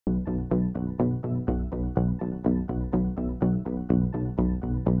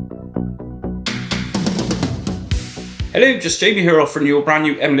Hello, just Jamie here offering you a brand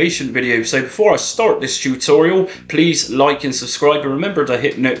new emulation video. So before I start this tutorial, please like and subscribe and remember to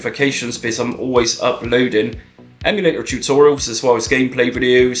hit notifications because I'm always uploading emulator tutorials as well as gameplay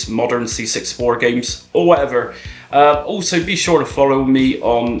videos, modern C64 games or whatever. Also be sure to follow me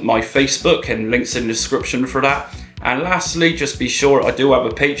on my Facebook and links in the description for that. And lastly, just be sure I do have a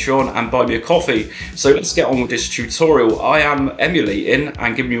Patreon and buy me a coffee. So let's get on with this tutorial. I am emulating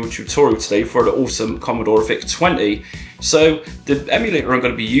and giving you a tutorial today for the awesome Commodore Vic 20. So the emulator I'm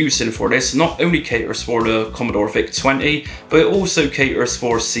going to be using for this not only caters for the Commodore Vic 20, but it also caters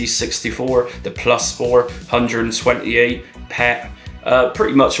for C64, the Plus 4, 128, PET,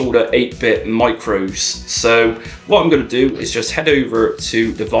 pretty much all the 8-bit micros. So what I'm going to do is just head over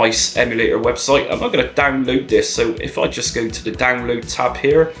to the WinVice Emulator website. I'm not going to download this, so if I just go to the download tab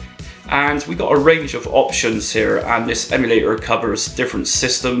here, and we got a range of options here, and this emulator covers different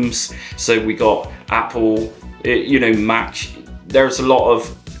systems. So we got Apple, Mac. There's a lot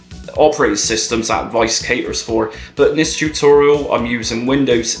of operating systems that WinVice caters for, but in this tutorial I'm using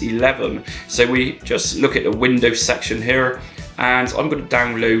Windows 11. So we just look at the Windows section here, and I'm going to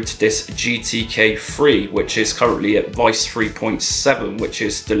download this GTK3, which is currently at WinVice 3.7, which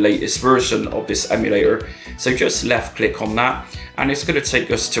is the latest version of this emulator. So just left click on that, and it's going to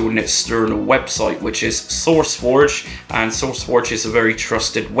take us to an external website, which is SourceForge, and SourceForge is a very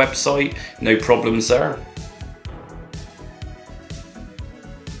trusted website, no problems there.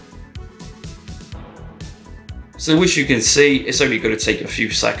 So as you can see, it's only going to take a few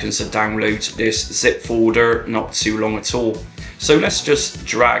seconds to download this zip folder, not too long at all. So let's just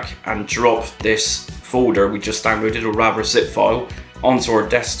drag and drop this folder we just downloaded, or rather zip file, onto our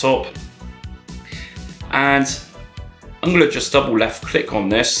desktop. And I'm going to just double left click on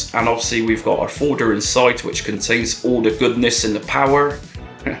this, and obviously we've got our folder inside which contains all the goodness in the power.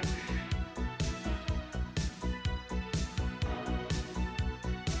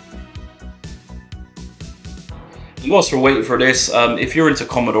 Whilst we're waiting for this, if you're into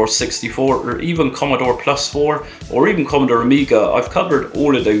Commodore 64 or even Commodore Plus 4 or even Commodore Amiga, I've covered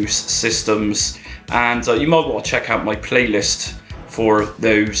all of those systems, and you might want to check out my playlist for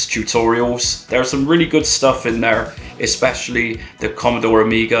those tutorials. There's some really good stuff in there, especially the Commodore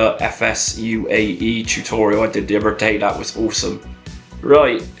Amiga FSUAE tutorial I did the other day. That was awesome.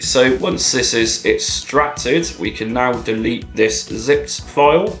 Right, so once this is extracted, we can now delete this zipped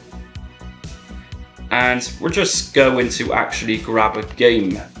file. And we're just going to actually grab a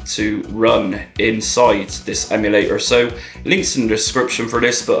game to run inside this emulator. So links in the description for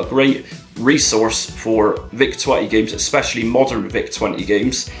this, but a great resource for Vic 20 games, especially modern Vic 20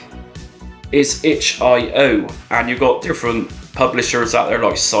 games, is itch.io. And you've got different publishers out there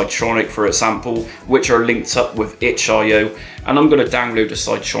like Sidetronic, for example, which are linked up with itch.io. And I'm going to download a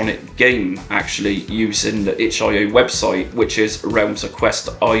Sidetronic game actually using the itch.io website, which is Realms of Quest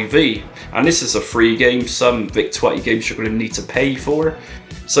IV. And this is a free game. Some Vic 20 games you're going to need to pay for.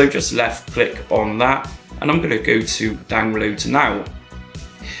 So just left click on that, and I'm going to go to download now.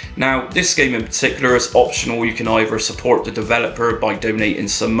 Now this game in particular is optional. You can either support the developer by donating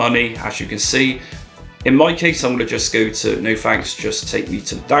some money, as you can see. In my case, I'm going to just go to no thanks, just take me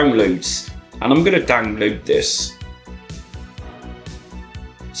to downloads, and I'm going to download this.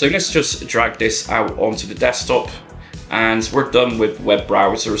 So let's just drag this out onto the desktop, and we're done with web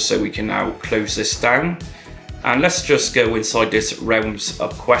browsers, so we can now close this down. And let's just go inside this Realms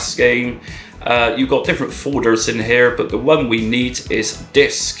of Quest game. You've got different folders in here, but the one we need is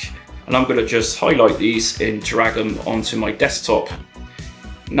disk, and I'm going to just highlight these and drag them onto my desktop.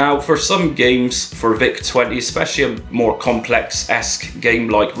 Now for some games for Vic 20, especially a more complex-esque game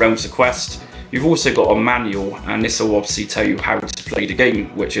like Realms of Quest, you've also got a manual, and this will obviously tell you how to play the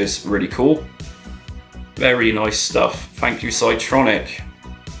game, which is really cool. Very nice stuff. Thank you, Sidetronic.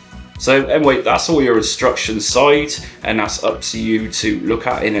 So anyway, that's all your instructions side, and that's up to you to look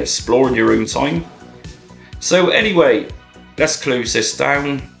at and explore in your own time. So anyway, let's close this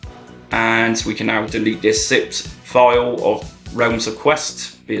down, and we can now delete this zipped file of Realms of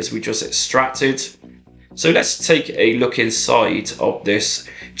Quest because we just extracted. So let's take a look inside of this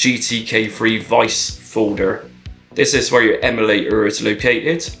GTK3 WinVice folder. This is where your emulator is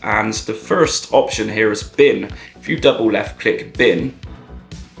located, and the first option here is bin. If you double left click bin,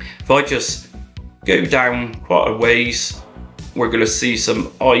 if I just go down quite a ways, we're going to see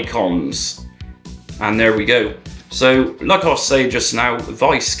some icons, and there we go. So like I was saying just now,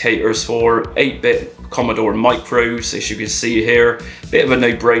 WinVice caters for 8-bit Commodore micros, as you can see here. Bit of a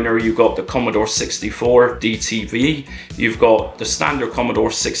no-brainer. You've got the Commodore 64 DTV, you've got the standard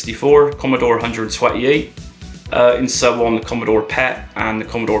Commodore 64, Commodore 128, and so on the Commodore PET and the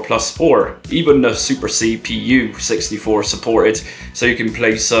Commodore Plus 4. Even the Super CPU 64 supported, so you can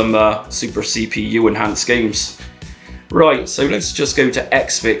play some Super CPU enhanced games. Right, so let's just go to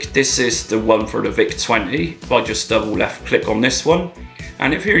XVic. This is the one for the VIC-20. If I just double left click on this one,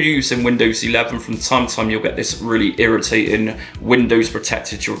 and if you're using Windows 11, from time to time you'll get this really irritating Windows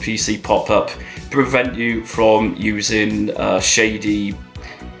protected your PC pop-up to prevent you from using shady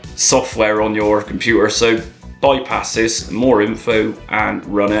software on your computer. So bypass this, more info, and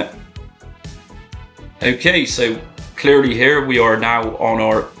run it. Okay, so clearly here we are now on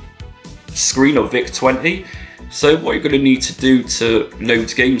our screen of VIC-20. So what you're going to need to do to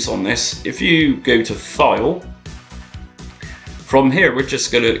load games on this, if you go to File, from here we're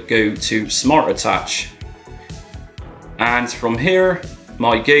just going to go to Smart Attach, and from here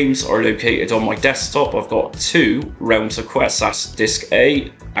my games are located on my desktop. I've got two Realms of Quest, that's Disc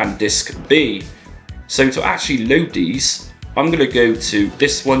A and Disc B. So to actually load these, I'm going to go to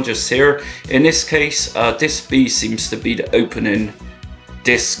this one just here. In this case, Disc B seems to be the opening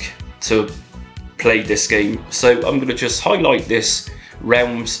disc to play this game. So I'm going to just highlight this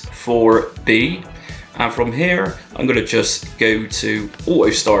Realms 4B, and from here I'm going to just go to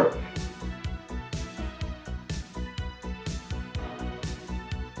Auto Start.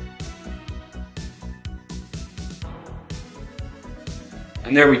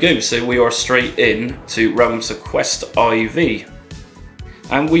 And there we go, so we are straight in to Realms of Quest IV.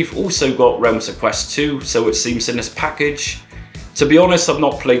 And we've also got Realms of Quest 2, so it seems in this package. To be honest, I've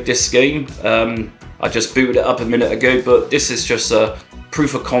not played this game. I just booted it up a minute ago, but this is just a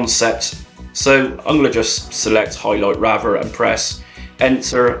proof of concept. So I'm going to just select highlight rather and press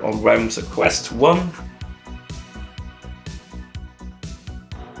enter on Realms of Quest 1.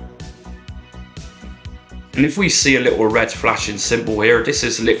 And if we see a little red flashing symbol here, this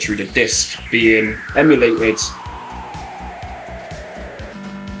is literally the disc being emulated.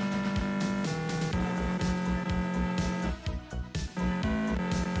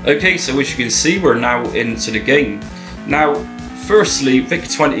 Okay, so as you can see, we're now into the game. Now, firstly,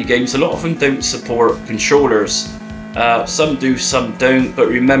 VIC-20 games, a lot of them don't support controllers. Some do, some don't, but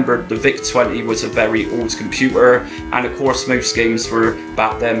remember the VIC-20 was a very old computer, and of course most games were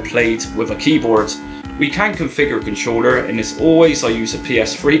back then played with a keyboard. We can configure a controller, and as always I use a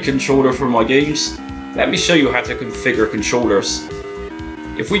PS3 controller for my games. Let me show you how to configure controllers.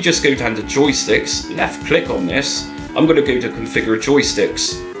 If we just go down to joysticks, left click on this, I'm going to go to configure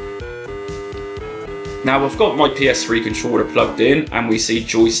joysticks. Now I've got my PS3 controller plugged in and we see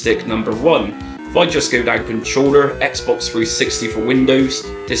joystick number 1. If I just go down controller, Xbox 360 for Windows,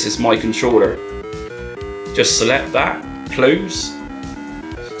 this is my controller. Just select that, close.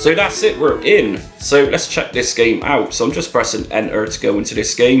 So that's it, we're in. So let's check this game out. So I'm just pressing enter to go into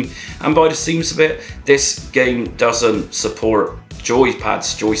this game, and by the seams of it, this game doesn't support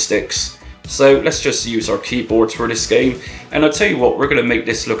joypads, joysticks. So let's just use our keyboards for this game, and I'll tell you what, we're going to make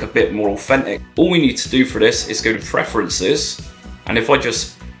this look a bit more authentic. All we need to do for this is go to preferences, and if I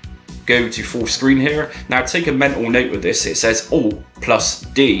just go to full screen here, now take a mental note of this, it says Alt plus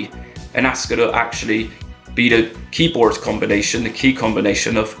D, and that's going to actually be the keyboard combination, the key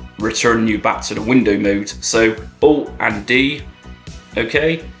combination of returning you back to the window mode. So Alt and D,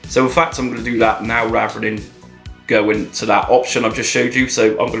 okay? So in fact I'm going to do that now rather than go into that option I've just showed you.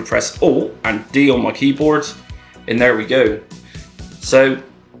 So I'm going to press Alt and D on my keyboard, and there we go. So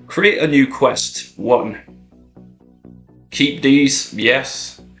create a new quest 1. Keep these,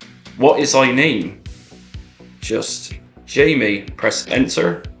 yes. What is I name? Just Jamie. Press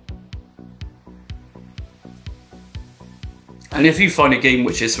enter. And if you find a game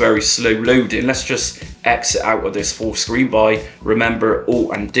which is very slow loading, let's just exit out of this full screen by, remember,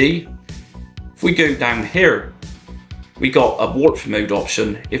 Alt and D. If we go down here, we got a warp mode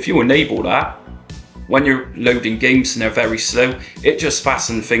option. If you enable that, when you're loading games and they're very slow, it just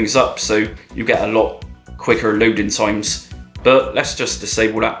fastens things up, so you get a lot quicker loading times. But let's just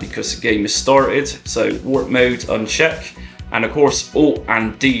disable that because the game is started. So warp mode uncheck, and of course Alt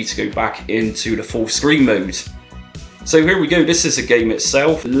and D to go back into the full screen mode. So here we go, this is the game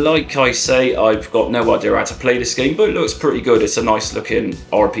itself. Like I say, I've got no idea how to play this game, but it looks pretty good. It's a nice looking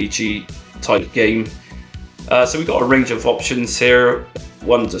RPG type game. So we've got a range of options here,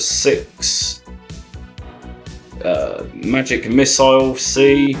 1 to 6. Magic Missile,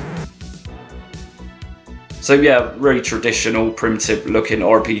 C. So yeah, really traditional, primitive looking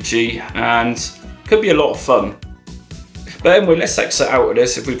RPG, and could be a lot of fun. But anyway, let's exit out of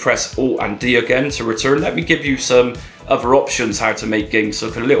this. If we press Alt and D again to return, let me give you some other options how to make games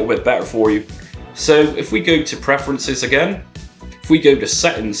look a little bit better for you. So if we go to preferences again, if we go to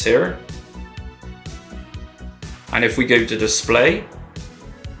settings here, And if we go to display,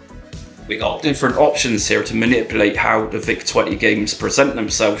 we got different options here to manipulate how the VIC-20 games present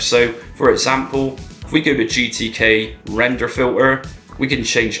themselves. So for example, if we go to GTK render filter, we can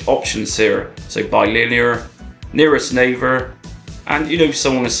change options here. So bilinear, nearest neighbor, and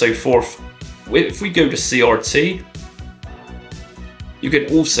so on and so forth. If we go to CRT, you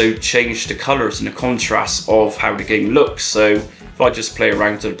can also change the colors and the contrast of how the game looks. So if I just play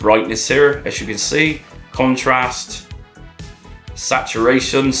around to the brightness here, as you can see, contrast,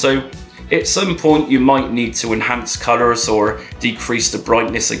 saturation. So at some point you might need to enhance colors or decrease the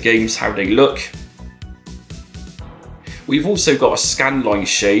brightness of games, how they look. We've also got a scanline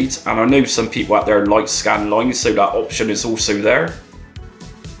shade, and I know some people out there like scanlines, so that option is also there.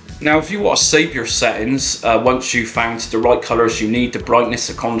 Now if you want to save your settings, once you've found the right colors you need, the brightness,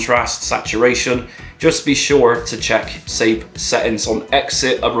 the contrast, saturation, just be sure to check save settings on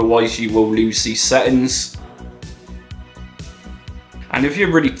exit, otherwise you will lose these settings. And if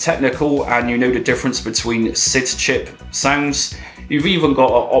you're really technical and you know the difference between SID chip sounds, you've even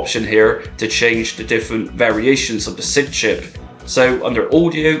got an option here to change the different variations of the SID chip. So under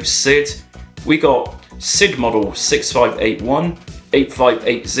audio, SID, we got SID model 6581,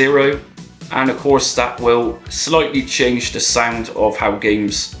 8580, and of course that will slightly change the sound of how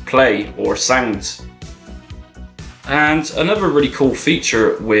games play or sound. And another really cool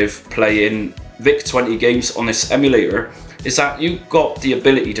feature with playing VIC-20 games on this emulator is that you've got the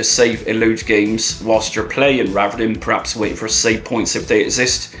ability to save and load games whilst you're playing, rather than perhaps waiting for save points if they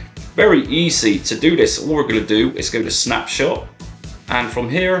exist. Very easy to do this. All we're going to do is go to snapshot, and from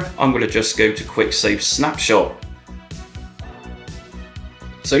here I'm going to just go to quick save snapshot.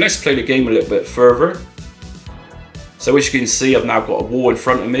 So let's play the game a little bit further. So as you can see, I've now got a wall in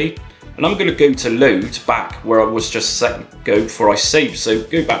front of me, and I'm going to go to load back where I was just set go before I save. So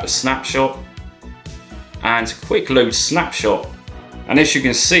go back to snapshot and quick load snapshot, and as you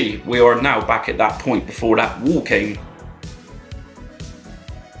can see, we are now back at that point before that wall came.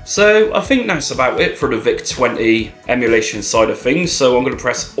 So I think that's about it for the VIC-20 emulation side of things. So I'm going to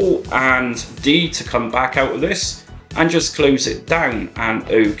press Alt and D to come back out of this and just close it down, and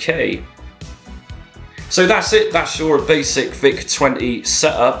OK. So that's it, that's your basic VIC-20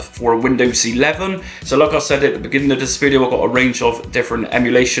 setup for Windows 11. So like I said at the beginning of this video, I've got a range of different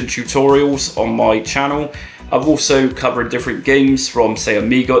emulation tutorials on my channel. I've also covered different games from, say,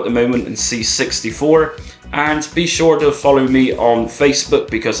 Amiga at the moment and C64. And be sure to follow me on Facebook,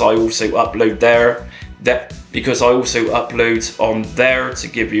 because I also upload there. Because I also upload on there to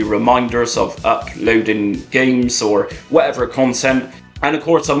give you reminders of uploading games or whatever content. And of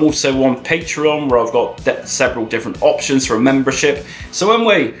course, I'm also on Patreon, where I've got several different options for membership. So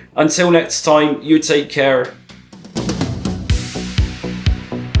anyway, until next time, you take care.